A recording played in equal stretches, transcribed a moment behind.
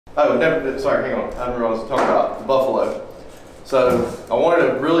Oh, never. Sorry, hang on. I remember I was talking about the buffalo. So I wanted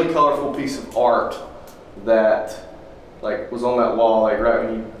a really colorful piece of art that, like, was on that wall, like right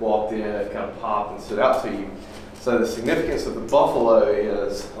when you walked in, it kind of popped and stood out to you. So the significance of the buffalo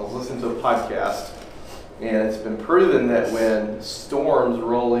is, I was listening to a podcast, and it's been proven that when storms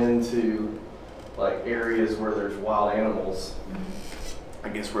roll into like areas where there's wild animals, I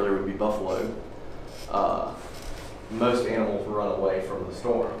guess where there would be buffalo, most animals run away from the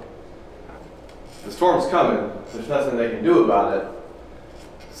storm. The storm's coming, there's nothing they can do about it,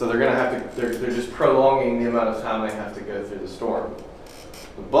 so they're gonna have to, they're just prolonging the amount of time they have to go through the storm.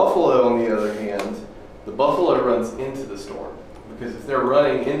 The buffalo, on the other hand, the buffalo runs into the storm, because if they're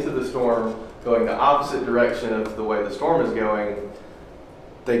running into the storm, going the opposite direction of the way the storm is going,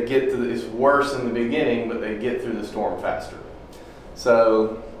 they get to it's worse in the beginning, but they get through the storm faster.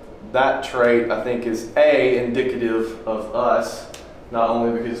 So that trait, I think, is indicative of us, not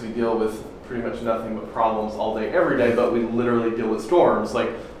only because we deal with pretty much nothing but problems all day, every day, but we literally deal with storms. Like,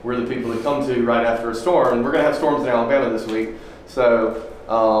 we're the people that come to right after a storm, and we're going to have storms in Alabama this week. So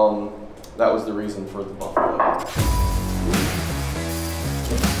that was the reason for the buffalo.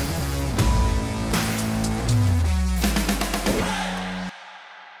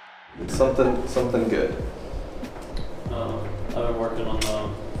 Something good. I've been working on the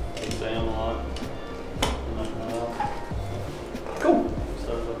exam a lot. Cool.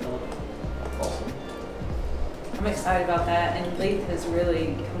 Awesome. I'm excited about that, and Leith has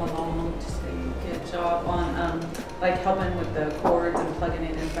really come along, just doing a good job on like helping with the cords and plugging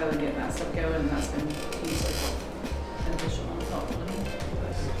in info and getting that stuff going, and that's been hugely beneficial and helpful to me.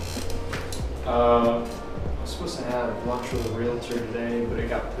 I was supposed to have lunch with a realtor today, but it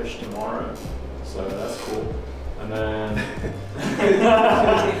got pushed tomorrow, so that's cool. And then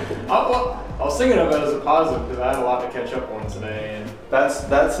I was thinking of it as a positive because I had a lot to catch up on today. And that's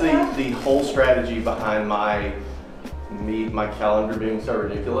the whole strategy behind my calendar being so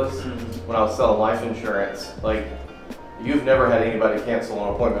ridiculous. Mm-hmm. When I was selling life insurance, like, you've never had anybody cancel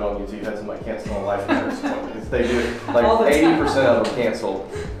an appointment on you until you've had somebody cancel a life insurance appointment. They do it, like 80% of them cancel.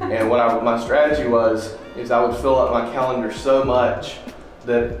 And what my strategy is I would fill up my calendar so much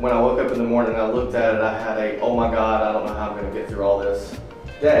that when I woke up in the morning and I looked at it, I had oh my God, I don't know how I'm going to get through all this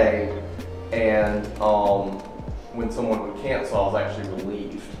day. And when someone would cancel, I was actually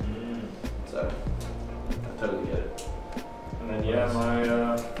relieved. So I totally get it. And then yeah,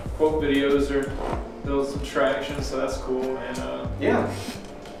 my quote videos are building some traction, so that's cool. And yeah.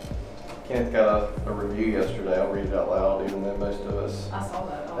 Kenneth got a review yesterday. I'll read it out loud, even though most of us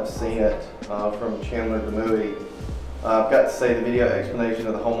have seen it, from Chandler DeMuy. I've got to say, the video explanation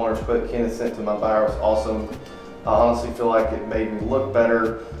of the homeowner's quote Kenneth sent to my buyer was awesome. I honestly feel like it made me look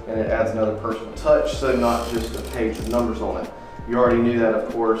better, and it adds another personal touch, so not just a page of numbers on it. You already knew that, of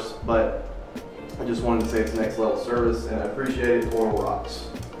course, but I just wanted to say it's next level service, and I appreciate it. Oral rocks.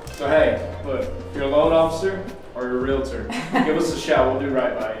 so hey, look, if you're a loan officer or you're a realtor, give us a shout. We'll do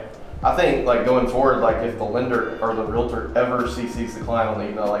right by you. I think, like, going forward, like, if the lender or the realtor ever CCs the client on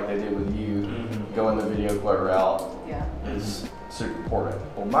the email like they did with you, going the video quote route is super important.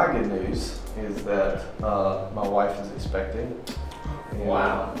 Well, my good news is that my wife is expecting. And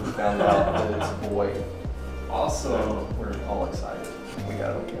wow. We found out that it's a boy. Awesome. So we're all excited. We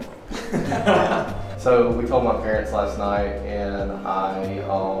got it again. So we told my parents last night, and I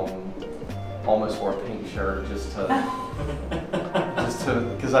almost wore a pink shirt just to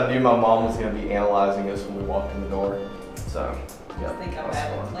because I knew my mom was going to be analyzing us when we walked in the door. So yeah. I think I'm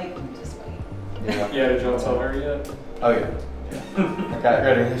bad. Like, just wait. Yeah. Yeah, did you tell her yet? Oh yeah. I got it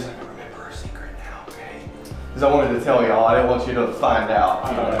ready. He's like, remember our secret now, okay? Because I wanted to tell y'all. I didn't want you to find out.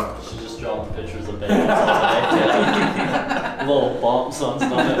 You know? She's just drawing pictures of babies all day. Little bumps on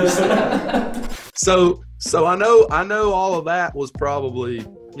stomachs. So I know all of that was probably,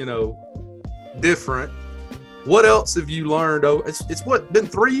 different. What else have you learned? Oh, it's what, been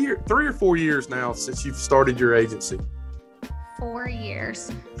 3 or 4 years now since you've started your agency? 4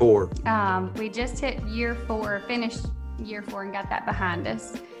 years. 4. We just hit finished year 4 and got that behind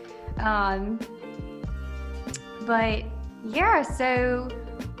us. But yeah, so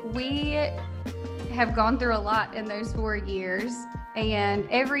we have gone through a lot in those 4 years, and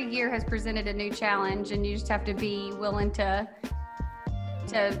every year has presented a new challenge, and you just have to be willing to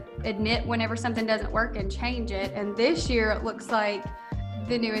admit whenever something doesn't work and change it. And this year it looks like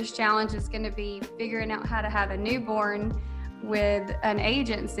the newest challenge is going to be figuring out how to have a newborn with an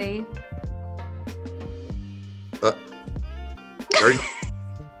agency.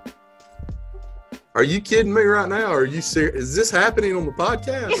 Are you kidding me right now? Are you serious? Is this happening on the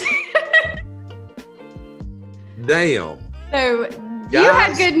podcast? Damn. So You had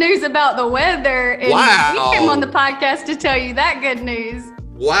Guys, good news about the weather, and Wow. we came on the podcast to tell you that good news.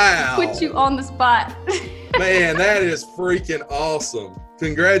 wow. Put you on the spot. Man, that is freaking awesome.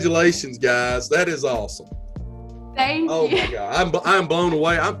 Congratulations, guys. That is awesome. Thank Oh you. my God. I'm blown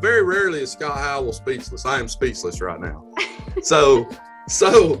away. I'm very rarely is Scott Howell speechless. I am speechless right now. So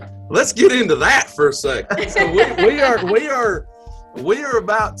let's get into that for a second. So we are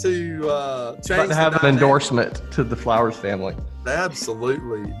about to change About to have the an dynamic. endorsement to the Flowers family.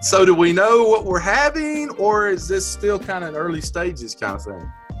 Absolutely. So do we know what we're having, or is this still kind of in early stages kind of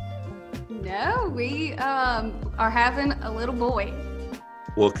thing? No, we are having a little boy.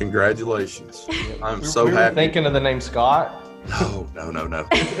 Well, congratulations. I'm We so were happy. thinking of the name Scott. No.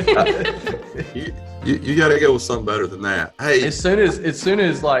 You got to go with something better than that. Hey, As soon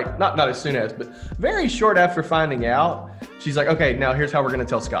as like not as soon as, but very short after finding out, she's like, okay, now here's how we're gonna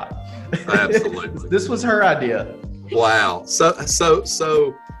tell Scott. absolutely. This was her idea. Wow. So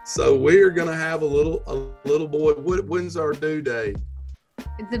we're gonna have a little boy. When's our due date?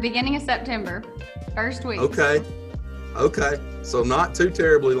 It's the beginning of September, first week. Okay. So not too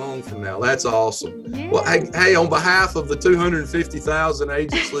terribly long from now. That's awesome. Yeah. Well, hey, on behalf of the 250,000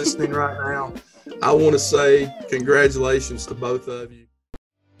 agents listening right now, I want to say congratulations to both of you.